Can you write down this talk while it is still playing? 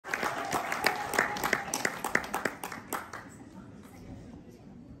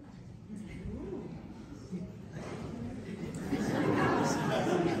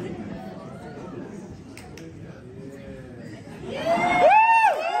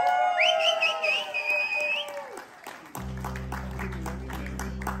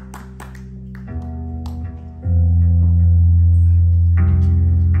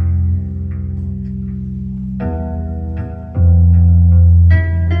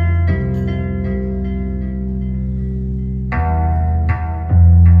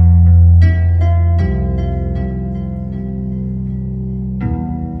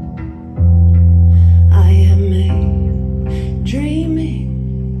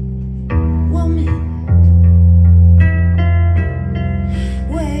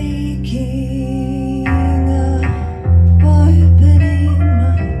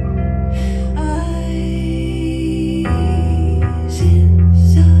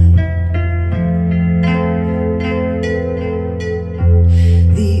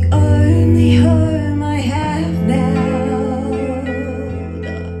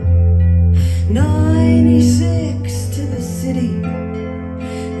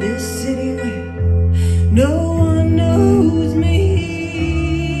this city where no one knows me.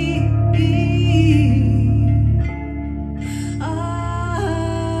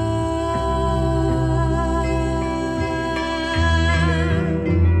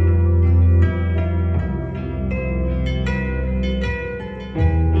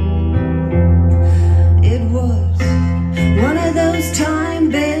 It was one of those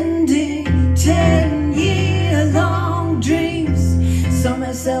time-bending 10-year-long dreams. Saw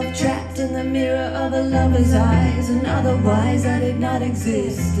myself trapped in the mirror of a lover's eyes, and otherwise I did not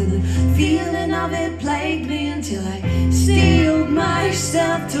exist. And the feeling of it plagued me until I steeled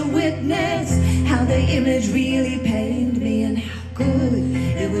myself to witness how the image really pained me, and how good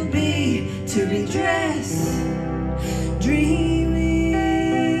it would be to redress. Dreaming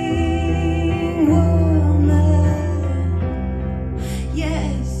woman,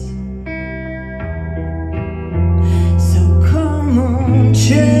 yes. So come on,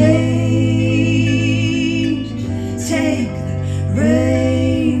 change, take the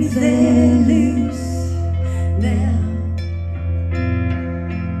reins, they're loose now.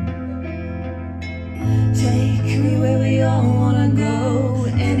 Take me where we all wanna go,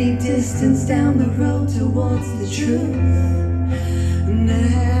 any distance down the road towards the truth.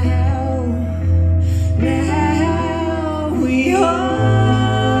 Now we all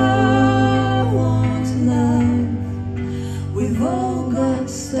want love. We've all got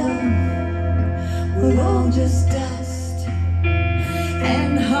stuff. We're all just dust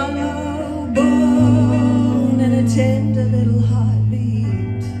and hollow bone and a tender little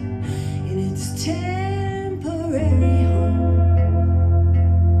heartbeat in its temporary home.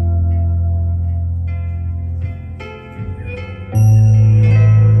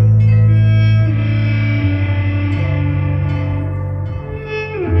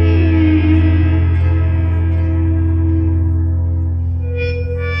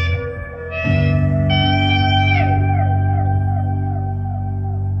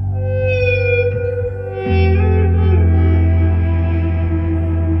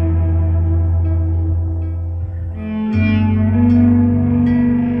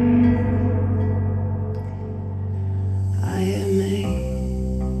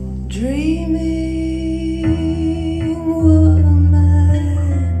 Dreaming woman,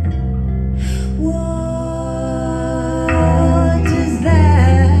 what does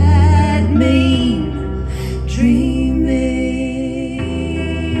that mean? Dreaming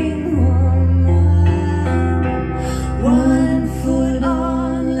woman, 1 foot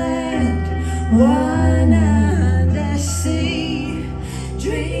on land, 1 under sea.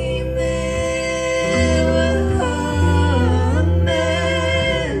 Dreaming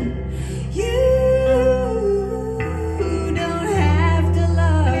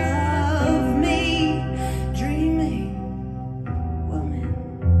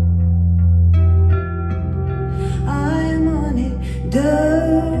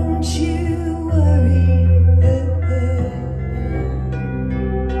don't you worry.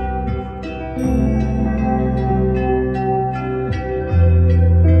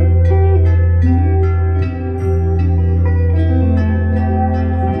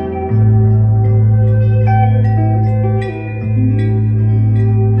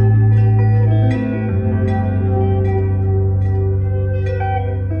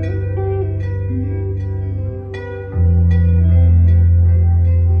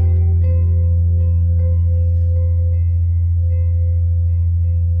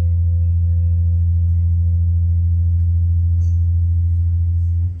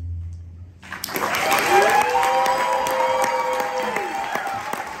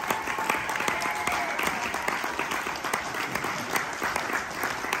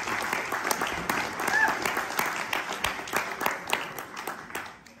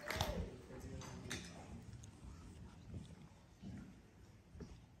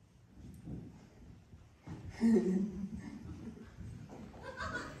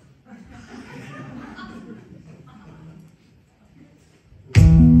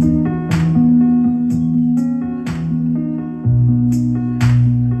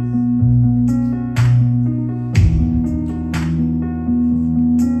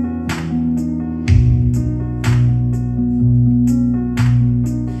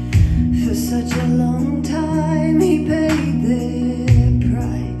 For such a long time he paid their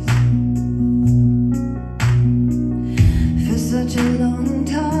price. For such a long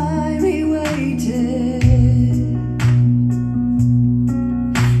time he waited,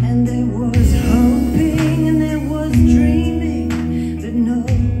 and there was hoping and there was dreaming, but no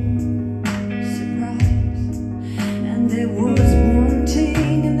surprise. And there was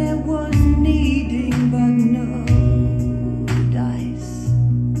wanting and there was needing, but no dice.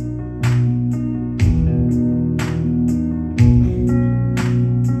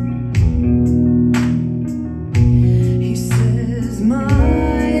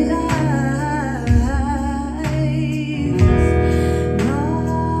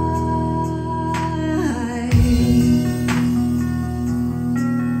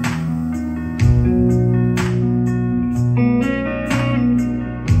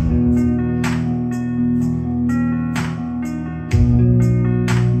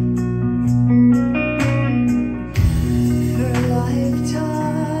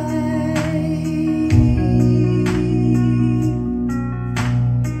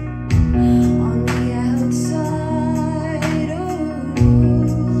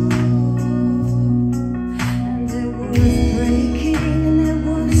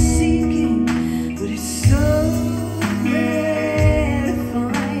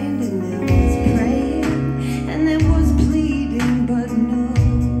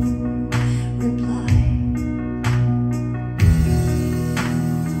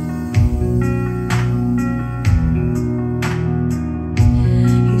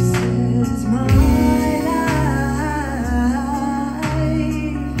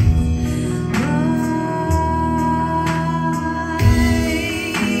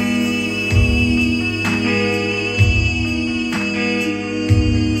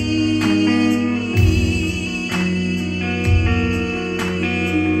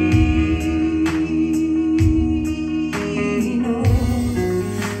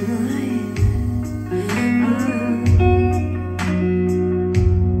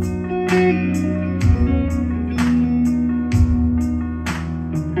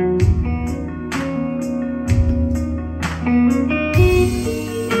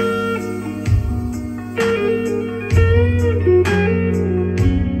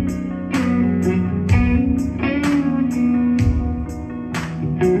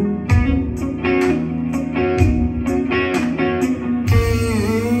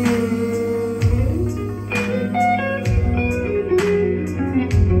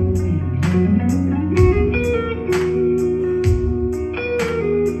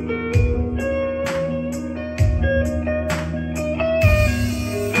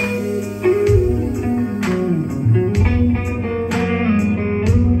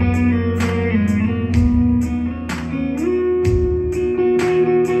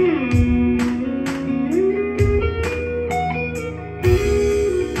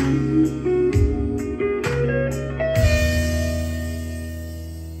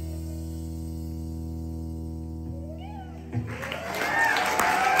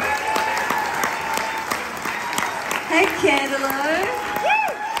 Hi, Candelo.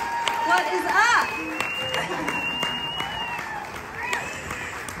 What is up?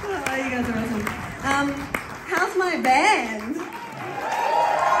 Oh, you guys are awesome. How's my band?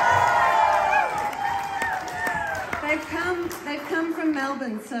 They've come from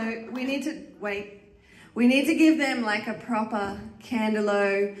Melbourne, so we need to give them like a proper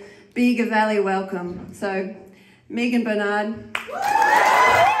Candelo Bega Valley welcome. So, Megan Bernard.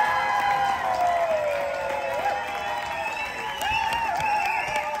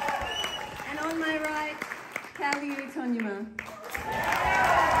 And on my right, Kalju Tonyama.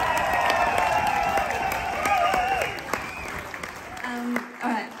 All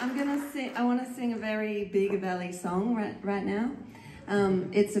right, I want to sing a very Bega Valley song right now.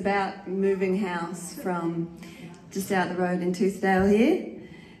 It's about moving house from just out the road in Toothdale here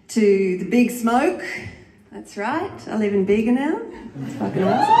to the Big Smoke. That's right, I live in Bega now. It's fucking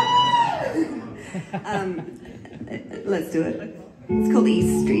awesome. Let's do it. It's called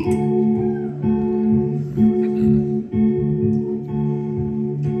East Street.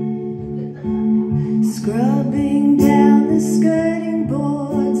 Scrubbing down the skirting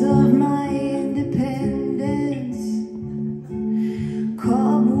boards of my independence,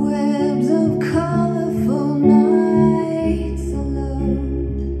 cobwebs of colorful nights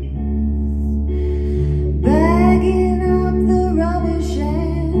alone, bagging up the rubbish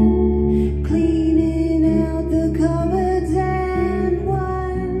and cleaning out the cupboards and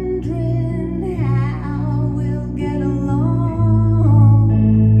wondering how we'll get along.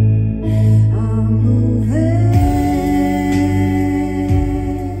 I'm moving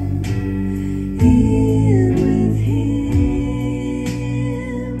in with him.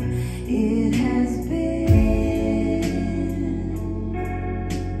 It has been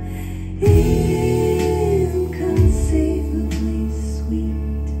inconceivably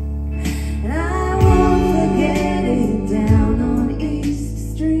sweet, and I won't forget it down on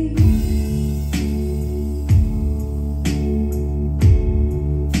East Street.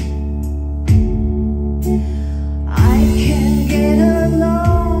 I can get a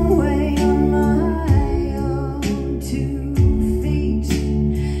long way on my own 2 feet,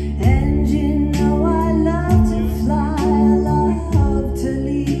 and you know I love to fly, I love to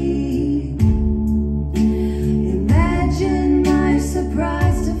lead. Imagine my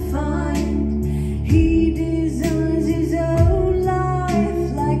surprise to find he designs his own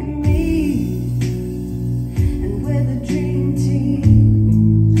life like me, and we're the dream team.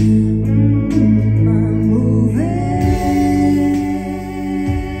 I'm moving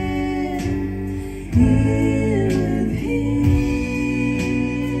here with him.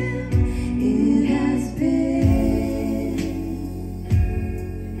 It has been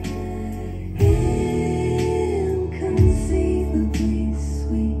inconceivably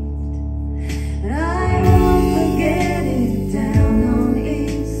sweet, and I won't forget it down on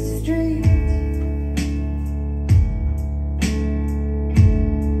East Street.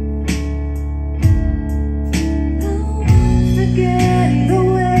 I won't forget the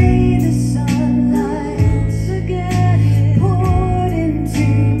way the sunlight poured into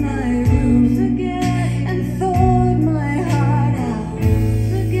my room and thawed my heart out.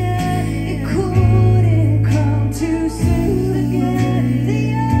 It couldn't come too soon. The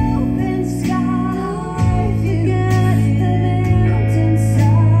open sky, the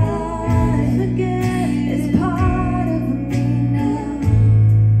mountainside, it's part of me now.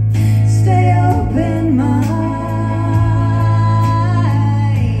 Stay open mind.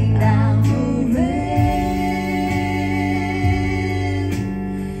 I'm moving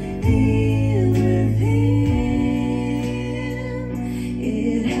here with him.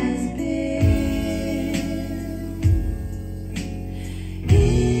 It has been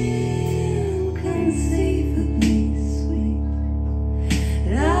inconceivably sweet,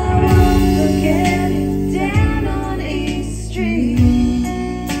 and I won't forget it down on East Street.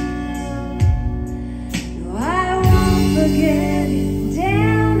 No, I won't forget it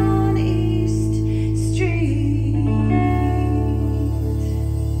down on East Street.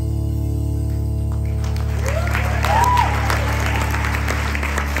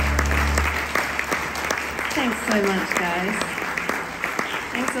 Thanks so much, guys.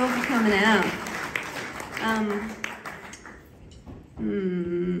 Thanks all for coming out.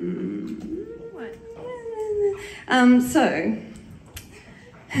 So,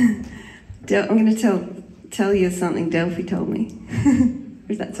 I'm going to tell you something Delphi told me.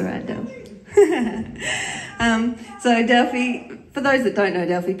 If that's all right, Delphi. So Delphi, for those that don't know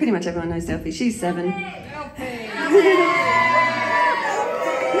Delphi, pretty much everyone knows Delphi. She's 7.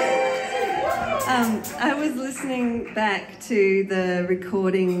 I was listening back to the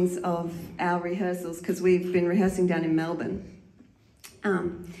recordings of our rehearsals because we've been rehearsing down in Melbourne.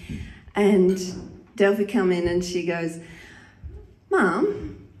 And Delphi come in and she goes,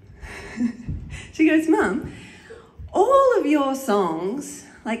 Mum, Mum, all of your songs,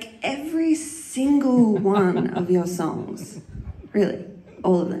 like every single one of your songs, really,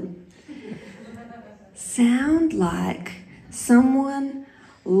 all of them, sound like someone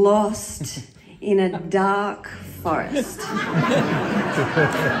lost in a dark forest. And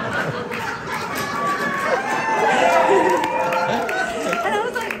I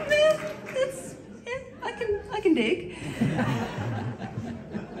was like, man, I can dig.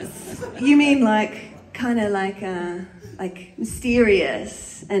 You mean like kind of like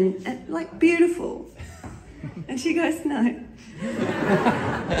mysterious and like beautiful? And she goes, no.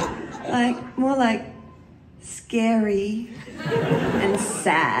 Like more like scary and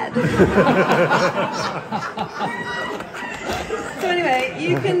sad. So anyway,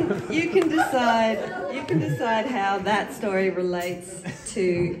 you can decide how that story relates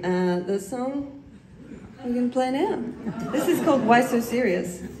to the song we're going to play now. This is called Why So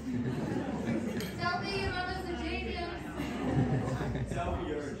Serious. Tell me your mother's a genius. Tell me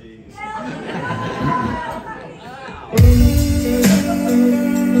you're a genius.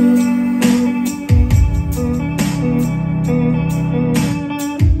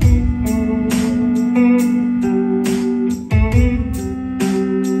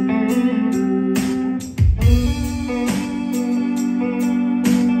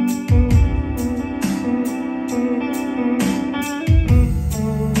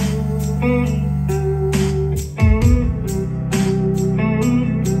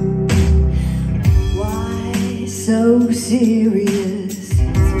 So serious,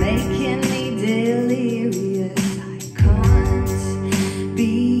 it's making me delirious. I can't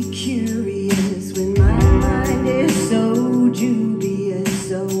be curious when my mind is so dubious.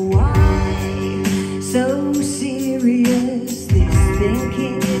 So why so serious? This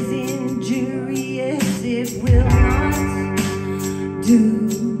thinking is injurious. It will not do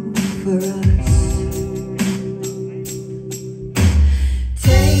for us.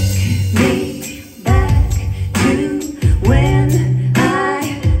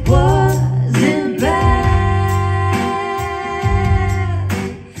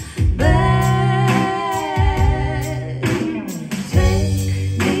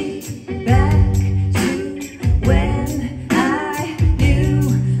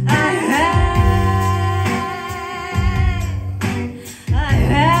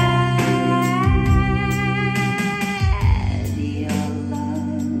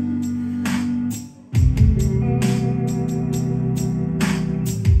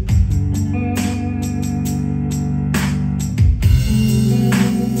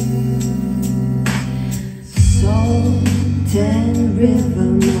 River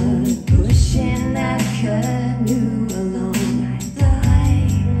mud, pushing that canoe along. I die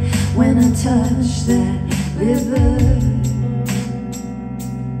when I touch that river.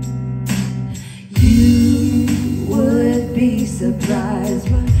 You would be surprised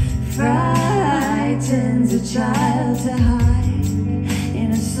what frightens a child to hide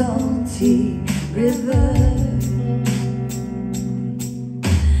in a salty river.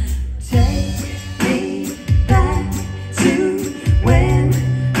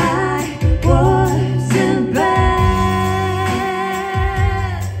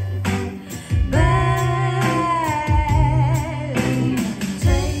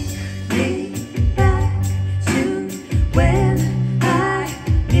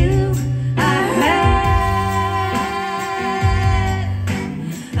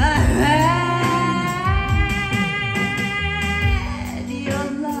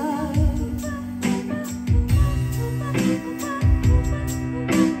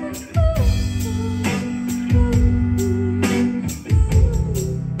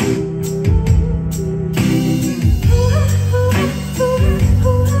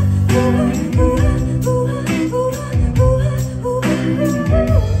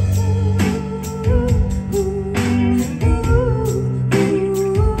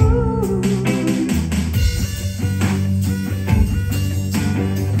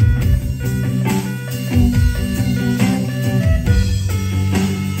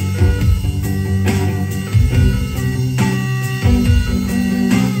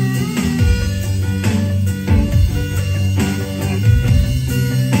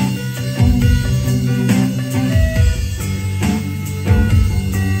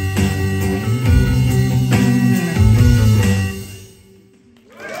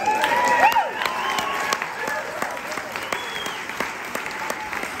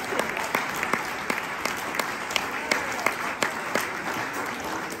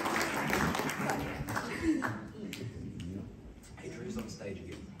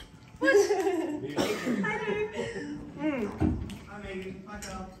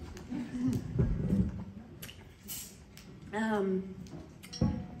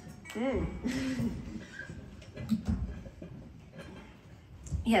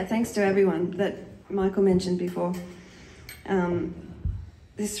 Yeah, thanks to everyone that Michael mentioned before.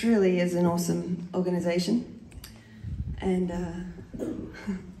 This really is an awesome organisation, and I'm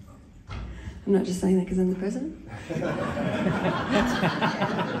not just saying that because I'm the president.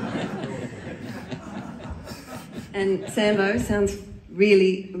 And Sambo sounds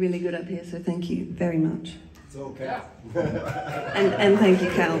really, really good up here, so thank you very much. It's okay. And thank you,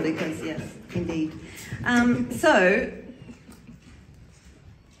 Cal, because yes, indeed. So,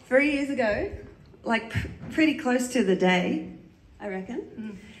 3 years ago, like pretty close to the day, I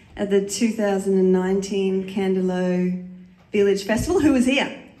reckon, at the 2019 Candelo Village Festival. Who was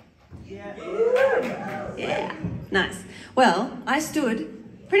here? Yeah, nice. Well, I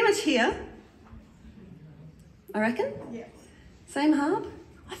stood pretty much here, I reckon. Yeah. Same harp.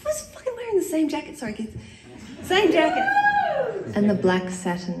 I was fucking wearing the same jacket. Sorry, kids. Same jacket. And the black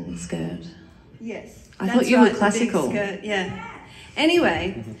satin skirt. Yes. I thought you were classical. The big skirt, yeah.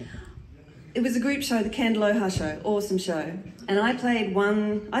 Anyway, it was a group show, the Candelo show. Awesome show. And I played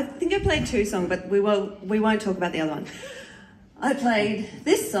one, I think I played 2 songs, but we won't talk about the other one. I played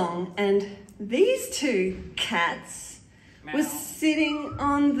this song, and these 2 cats were sitting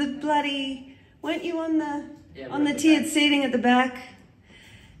on the bloody, weren't you on the tiered seating at the back?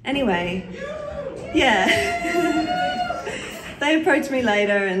 Anyway, yeah. They approached me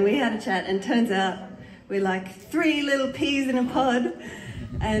later and we had a chat, and turns out we're like 3 little peas in a pod.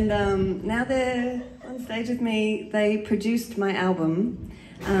 And now they're on stage with me. They produced my album,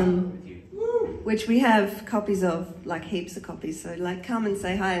 which we have copies of, like heaps of copies. So like, come and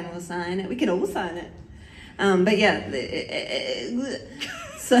say hi and we'll sign it. We can all sign it. But yeah,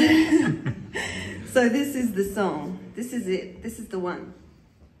 so this is the song. This is it. This is the one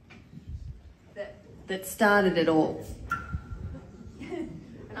that started it all.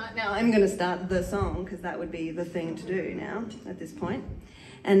 And now I'm going to start the song, because that would be the thing to do now at this point.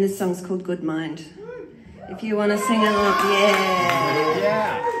 And this song's called Good Mind. If you want to sing along,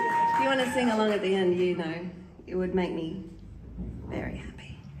 yeah. If you want to sing along at the end, you know, it would make me very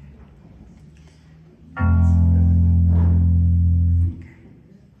happy.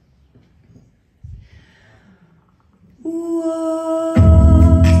 Whoa.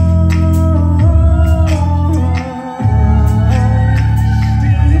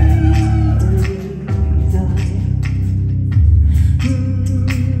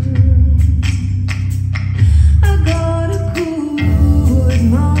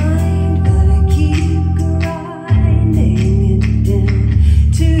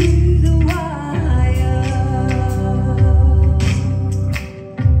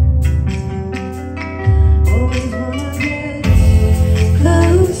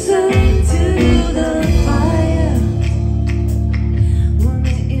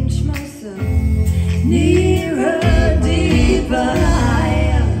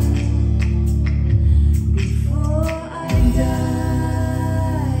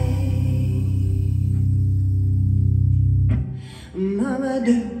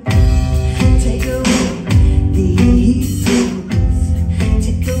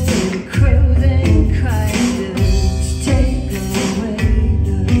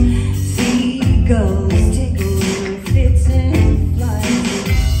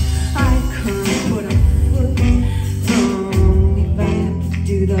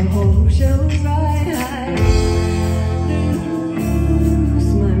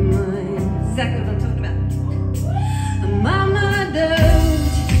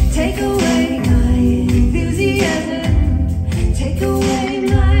 Take away my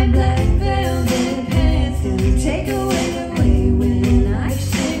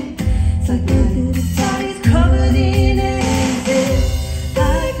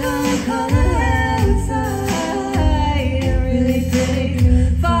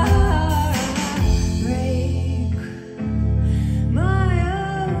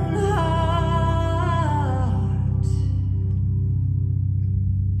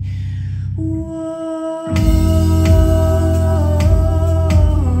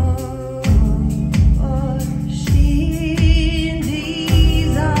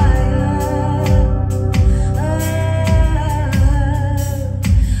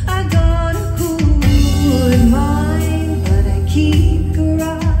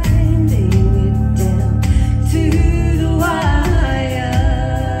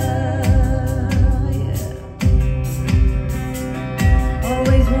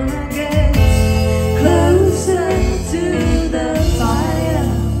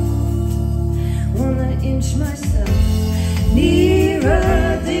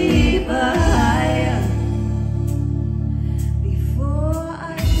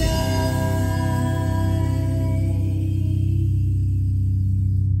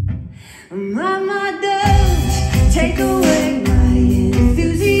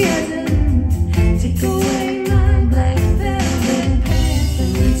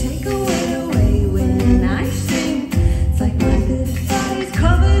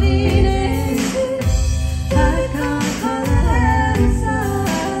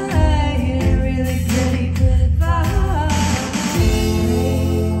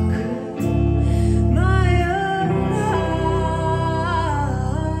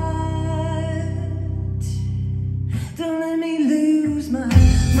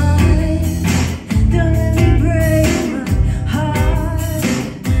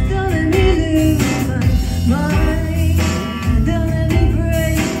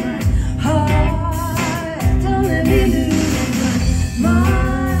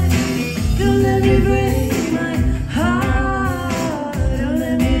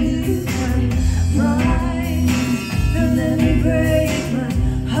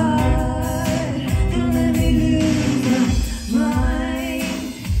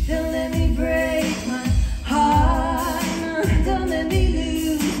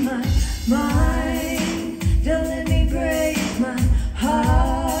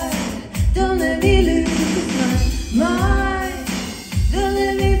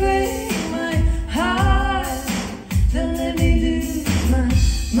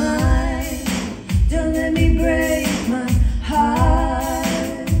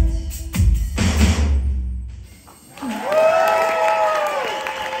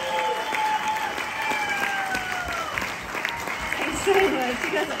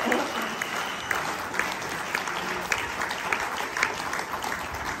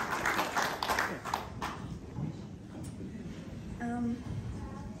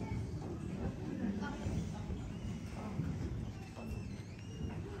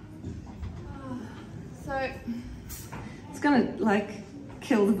So it's gonna like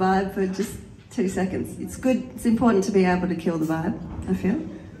kill the vibe for just 2 seconds. It's good, it's important to be able to kill the vibe, I feel.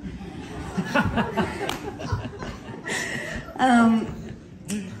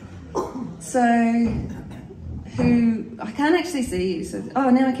 So I can't actually see you, so oh,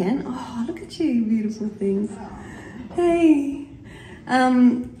 now I can. Oh, look at you, beautiful things. Hey.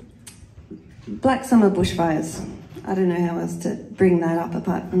 Black summer bushfires. I don't know how else to bring that up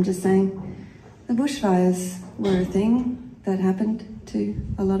apart from just saying the bushfires were a thing that happened to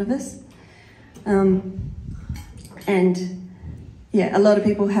a lot of us. And yeah, a lot of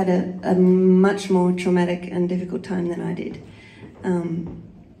people had a much more traumatic and difficult time than I did.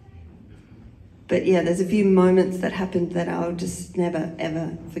 But yeah, there's a few moments that happened that I'll just never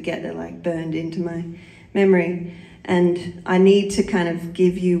ever forget. They're like burned into my memory. And I need to kind of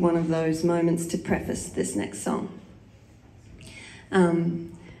give you one of those moments to preface this next song.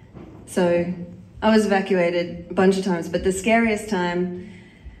 So I was evacuated a bunch of times, but the scariest time,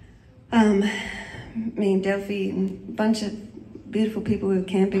 me and Delphi and a bunch of beautiful people we were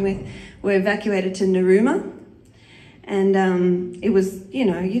camping with were evacuated to Narooma. And it was, you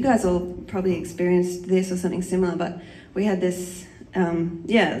know, you guys all probably experienced this or something similar, but we had this,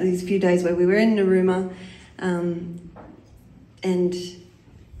 these few days where we were in Narooma, and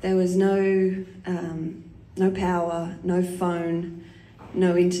there was no power, no phone,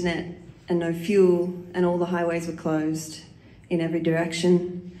 no internet, and no fuel, and all the highways were closed in every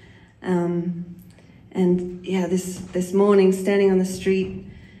direction. And yeah, this morning, standing on the street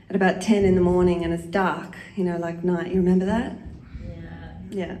at about 10 in the morning, and it's dark, you know, like night. You remember that?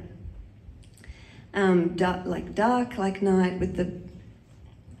 Yeah. Dark like night, with the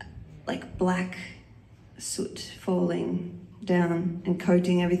like black soot falling down and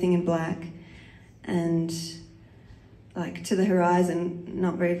coating everything in black, and like to the horizon,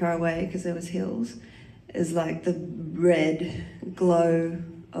 not very far away because there was hills, is like the red glow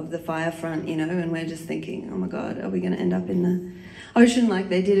of the fire front, you know, and we're just thinking, oh my God, are we going to end up in the ocean like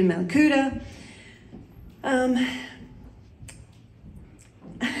they did in Malakuta?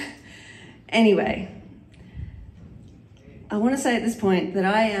 Anyway, I want to say at this point that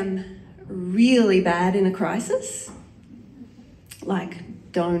I am really bad in a crisis.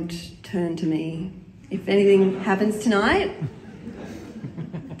 Like, don't turn to me. If anything happens tonight,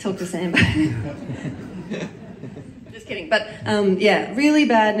 talk to Sam. Just kidding. But yeah, really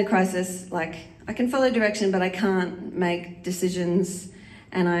bad in a crisis. Like, I can follow direction, but I can't make decisions,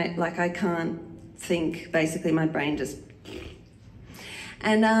 and I can't think. Basically, my brain just.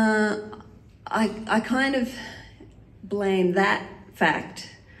 And I kind of blame that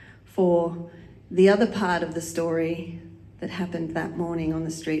fact for the other part of the story that happened that morning on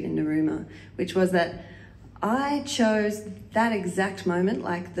the street in Narooma, which was that I chose that exact moment,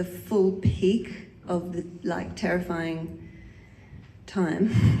 like the full peak of the like terrifying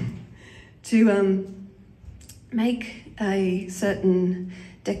time, to make a certain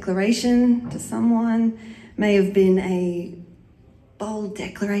declaration to someone. May have been a bold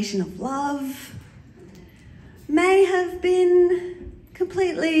declaration of love, may have been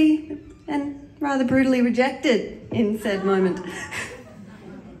completely and rather brutally rejected in said moment.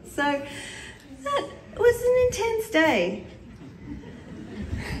 So that was an intense day.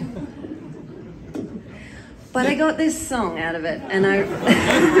 But I got this song out of it, and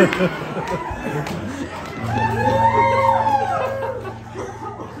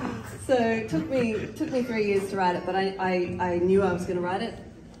so it took me 3 years to write it, but I knew I was going to write it.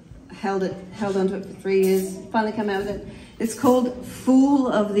 Held onto it for 3 years, finally come out with it. It's called Fool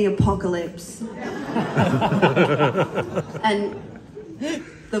of the Apocalypse. And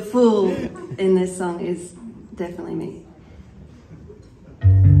the fool in this song is definitely me.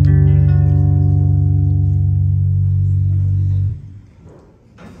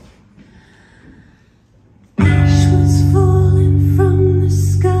 Ash was falling from the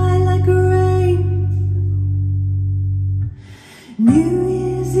sky like rain. New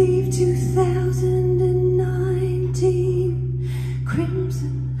Year's Eve 2019,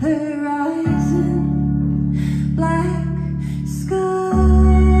 crimson horizon, black sky.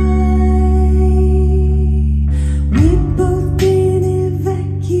 We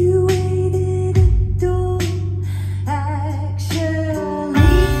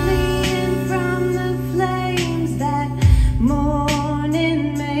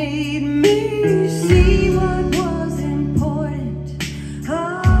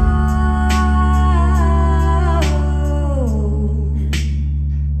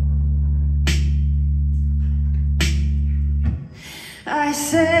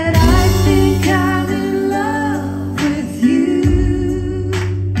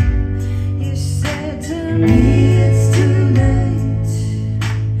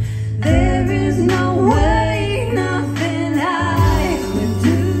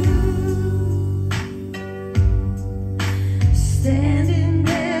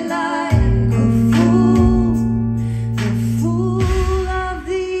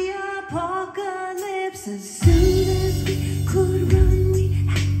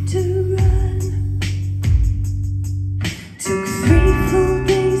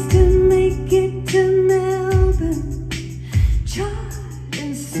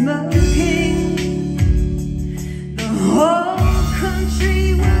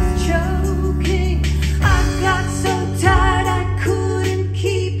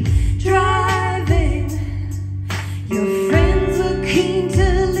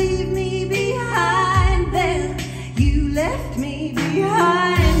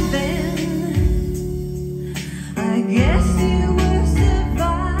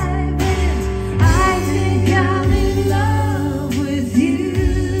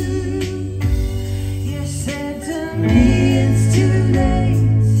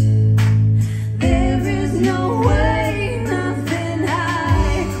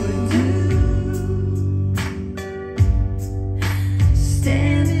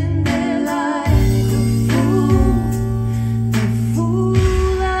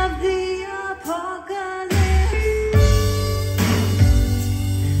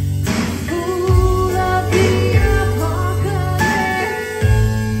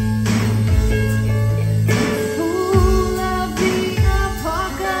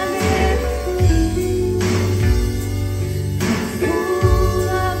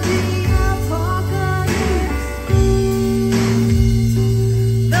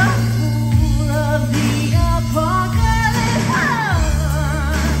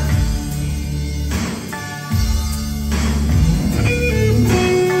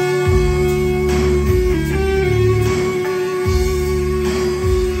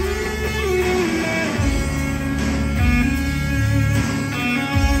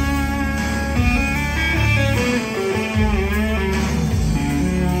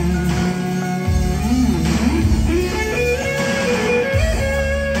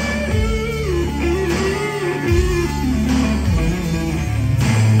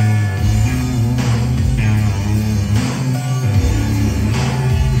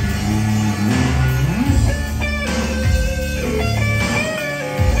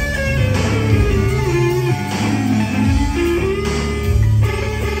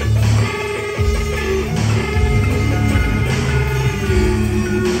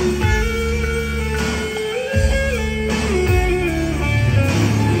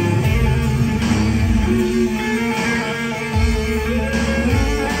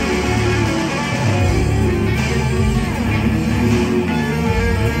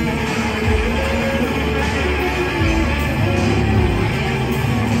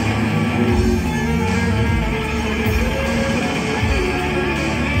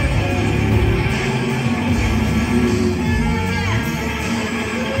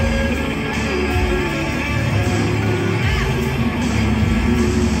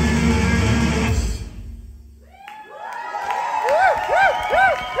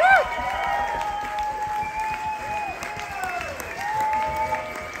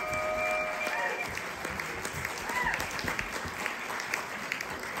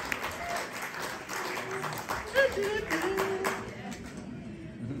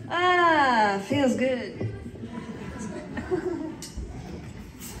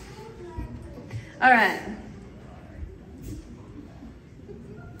All right.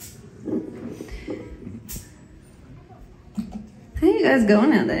 How you guys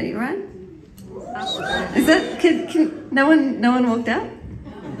going out there? You right? Is that can no one walked out?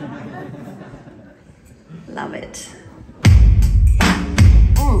 Love it.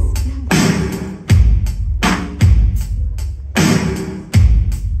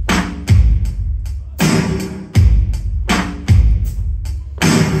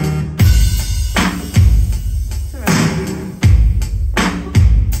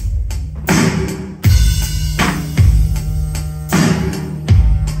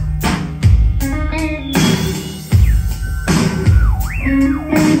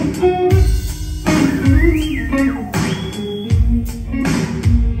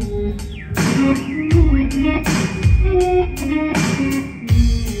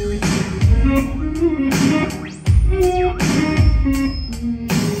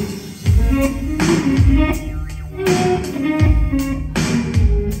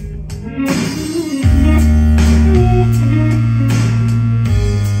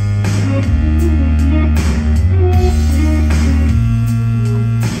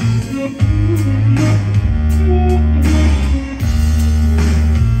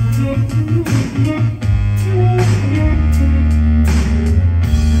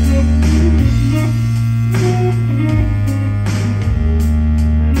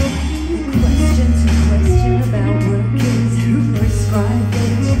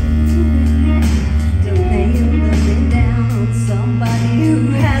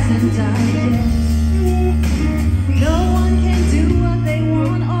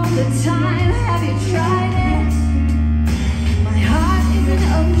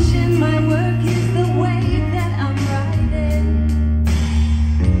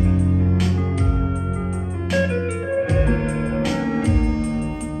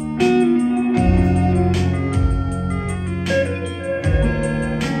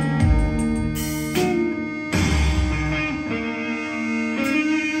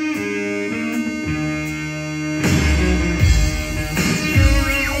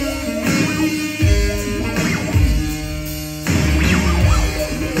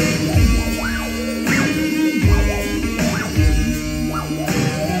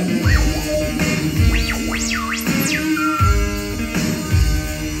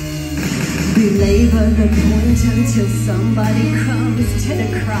 Belabor the point until somebody comes to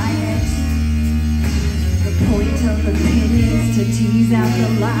decry it. The point of opinions to tease out the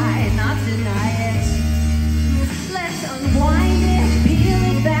lie, not deny it. Let's unwind it, peel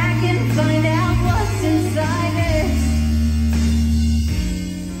it back and find out what's inside it.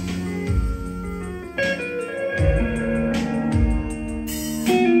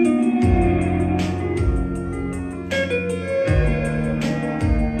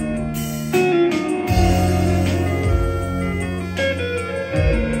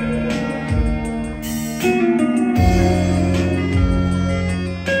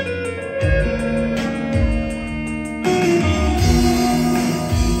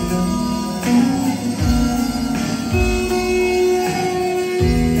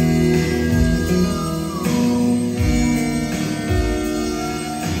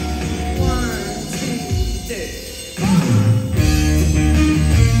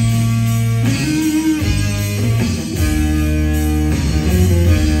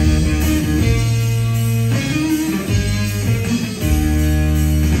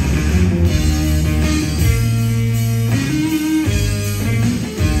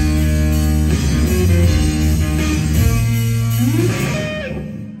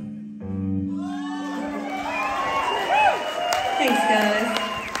 Thanks, guys.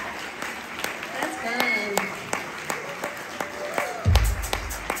 That's fun.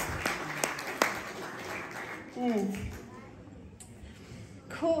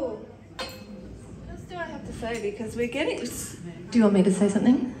 Cool. What else do I have to say? Because we're getting... Do you want me to say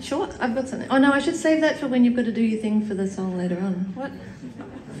something? Sure. I've got something. Oh no, I should save that for when you've got to do your thing for the song later on. What?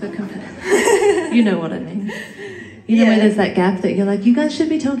 For you know what I mean. You know Yeah. where there's that gap that you're like, you guys should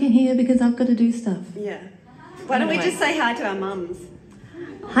be talking here because I've got to do stuff. Yeah. Why don't we Anyway. just say hi to our mums?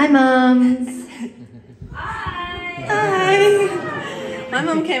 Hi, mums. Hi. My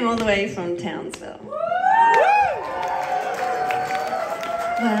mum came all the way from Townsville.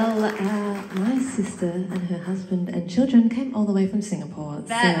 Well, my sister and her husband and children came all the way from Singapore.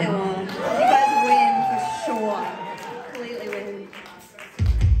 That so... you guys win for sure. Completely win.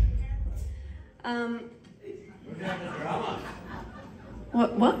 What?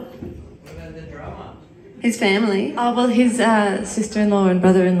 What about the drama? His family. Oh, well, his sister-in-law and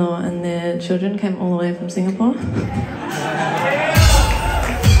brother-in-law and their children came all the way from Singapore.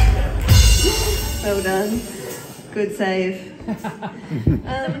 Well done. Good save.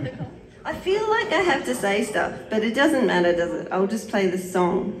 I feel like I have to say stuff, but it doesn't matter, does it? I'll just play the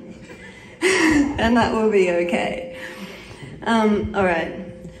song. And that will be okay. All right.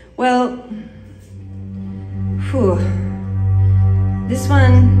 Well, whew. This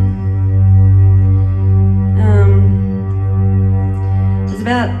one is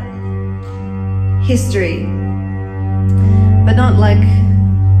about history, but not like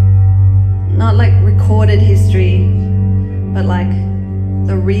recorded history, but like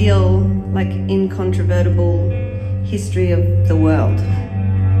the real, like incontrovertible history of the world,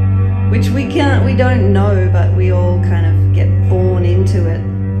 which we don't know, but we all kind of get born into it,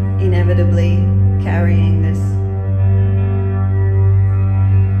 inevitably carrying this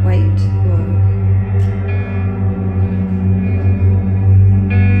weight.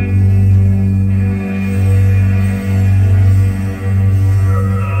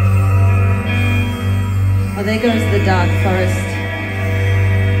 Oh, there goes the dark forest.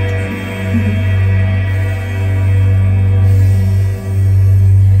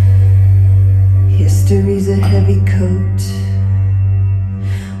 History's a heavy coat,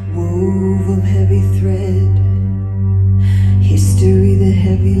 wove of heavy thread. History the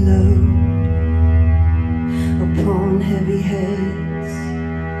heavy load upon heavy heads.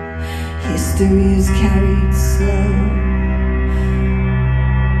 History is carried slow,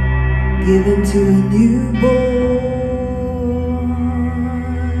 given to a newborn.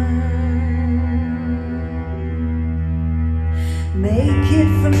 Make it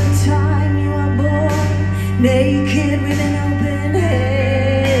from the time you are born, naked with an open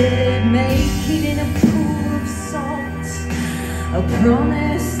head. Make it in a pool of salt, a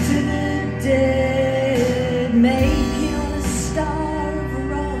promise to the dead. Make it on a star of a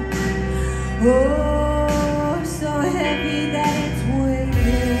rock, oh, so heavy that it's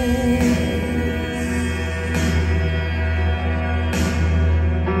weightless.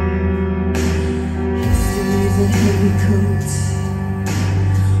 History's a heavy coat,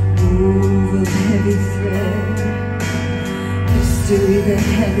 wove of heavy thread. History the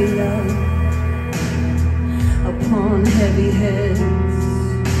heavy love upon heavy heads.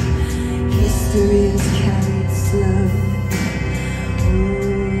 History is carried slow,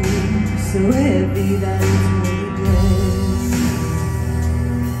 oh, so heavy that it's weightless.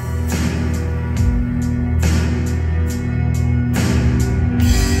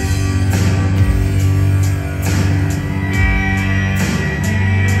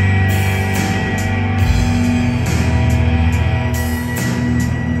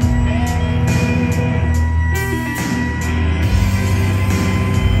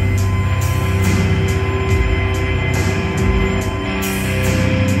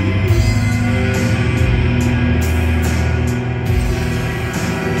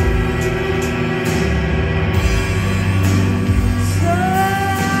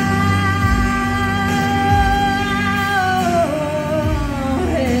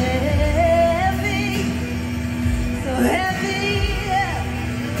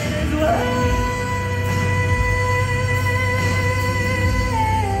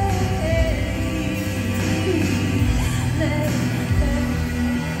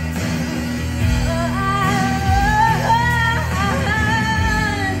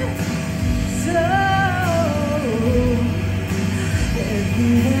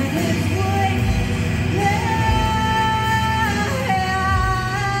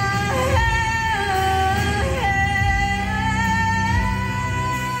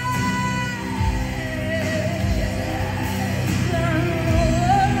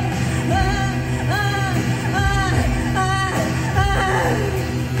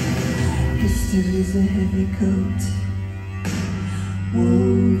 History's a heavy coat,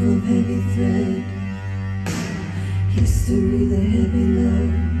 wove of heavy thread. History the heavy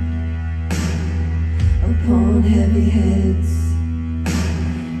load upon heavy heads.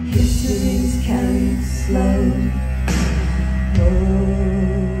 History's carried slow,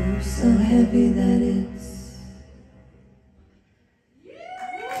 oh, so heavy that it's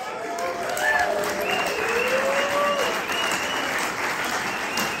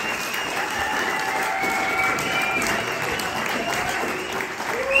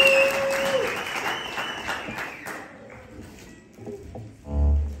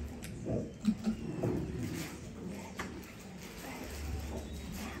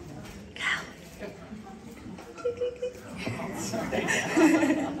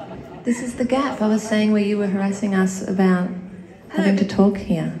This is the gap I was saying where you were harassing us about having to talk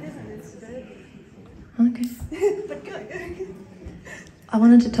here. Okay. But go. I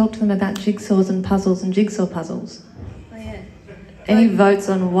wanted to talk to them about jigsaws and puzzles and jigsaw puzzles. Oh yeah. Any votes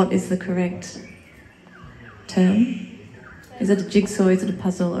on what is the correct term? Is it a jigsaw, is it a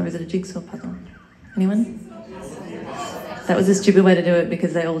puzzle, or is it a jigsaw puzzle? Anyone? That was a stupid way to do it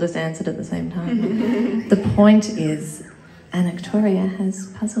because they all just answered at the same time. The point is, Anactoria has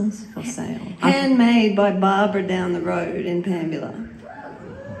puzzles for sale. Handmade by Barbara down the road in Pambula.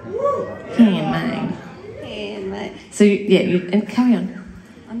 Handmade. Handmade. So, and carry on.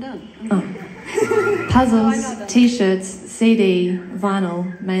 I'm done. Puzzles, t-shirts, CD,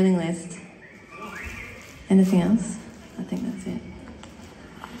 vinyl, mailing list. Anything else? I think that's it.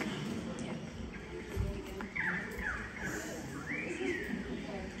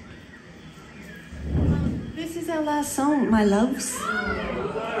 This is our last song, my loves.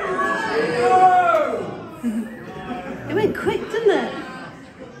 It went quick, didn't it?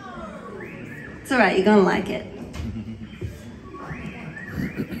 It's alright, you're gonna like it.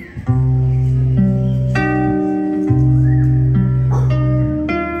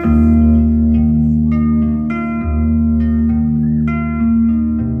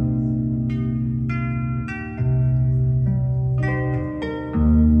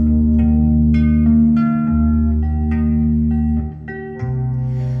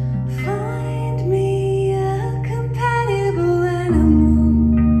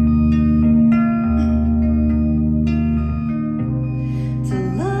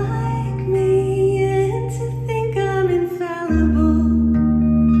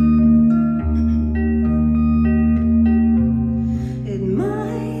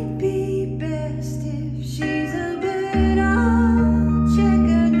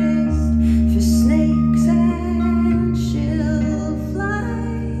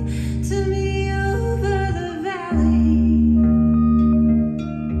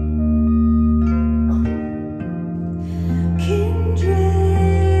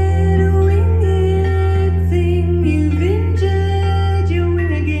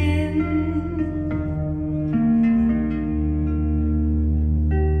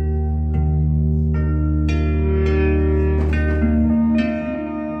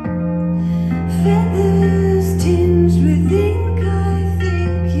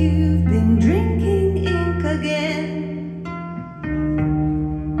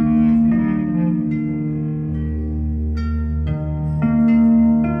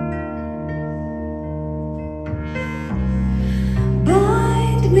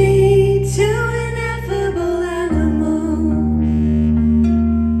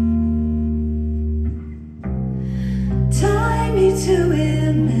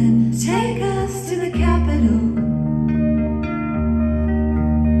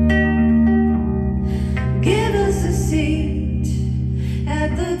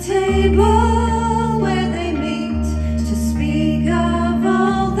 More!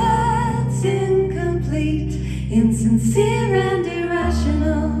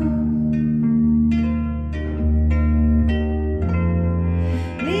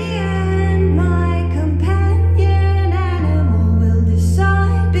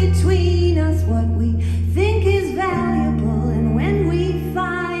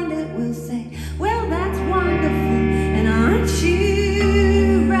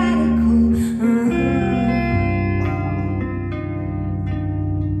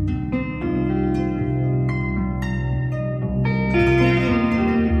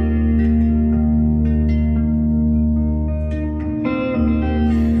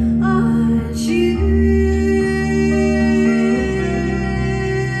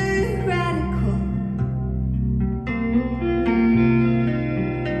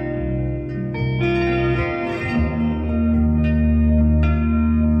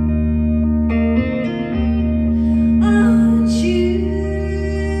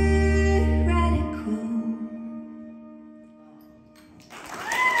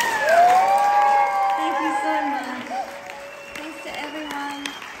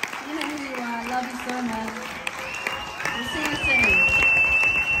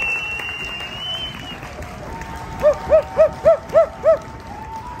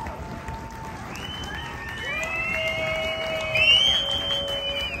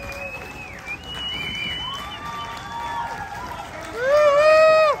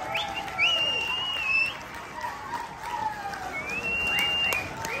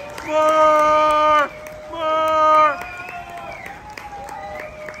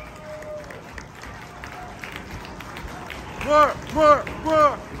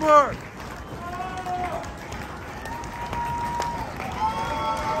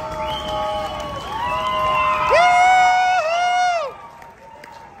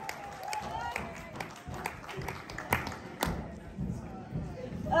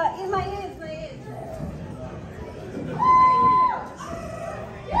 In my ears, my ears.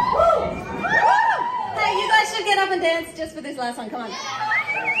 dance just for this last one? Come on.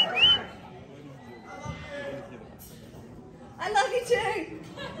 I love you too.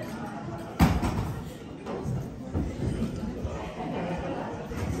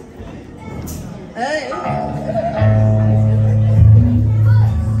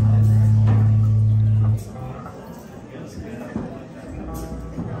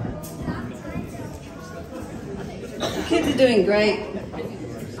 The kids are doing great.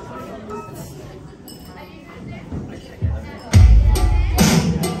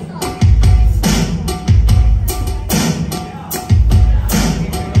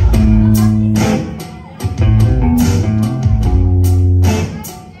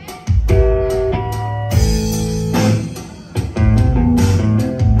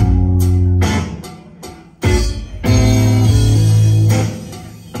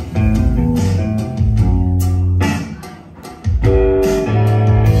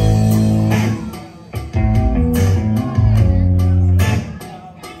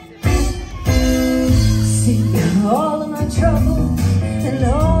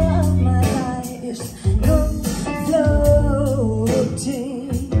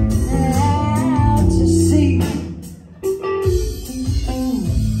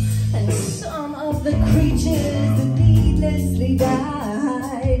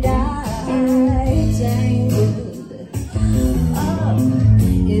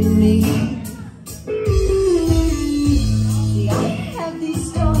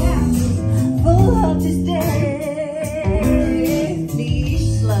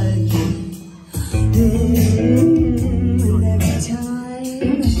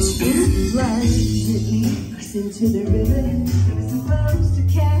 Into the river, we're supposed to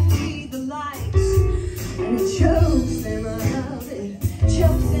carry the lights, and it chokes them up, it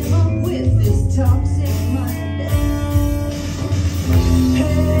chokes them up with this toxic mind.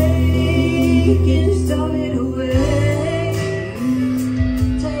 Hey, can you stop it away?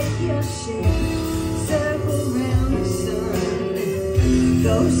 Take your ship, circle round the sun,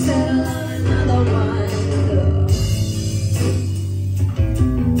 go settle on another one.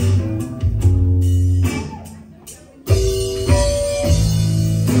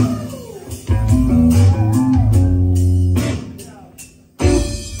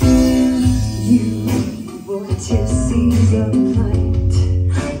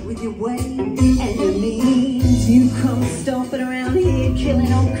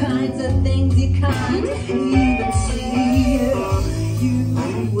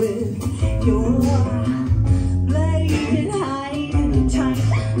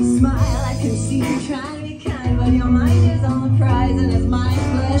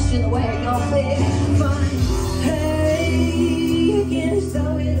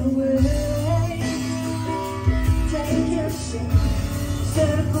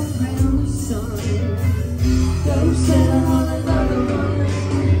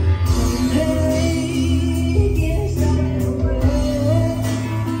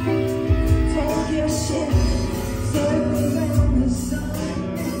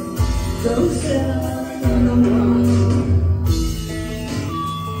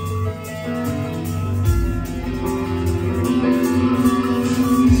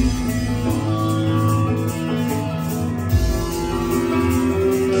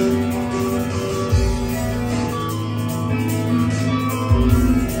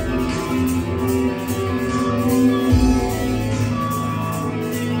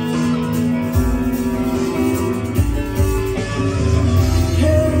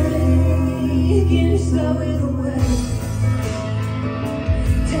 Slow it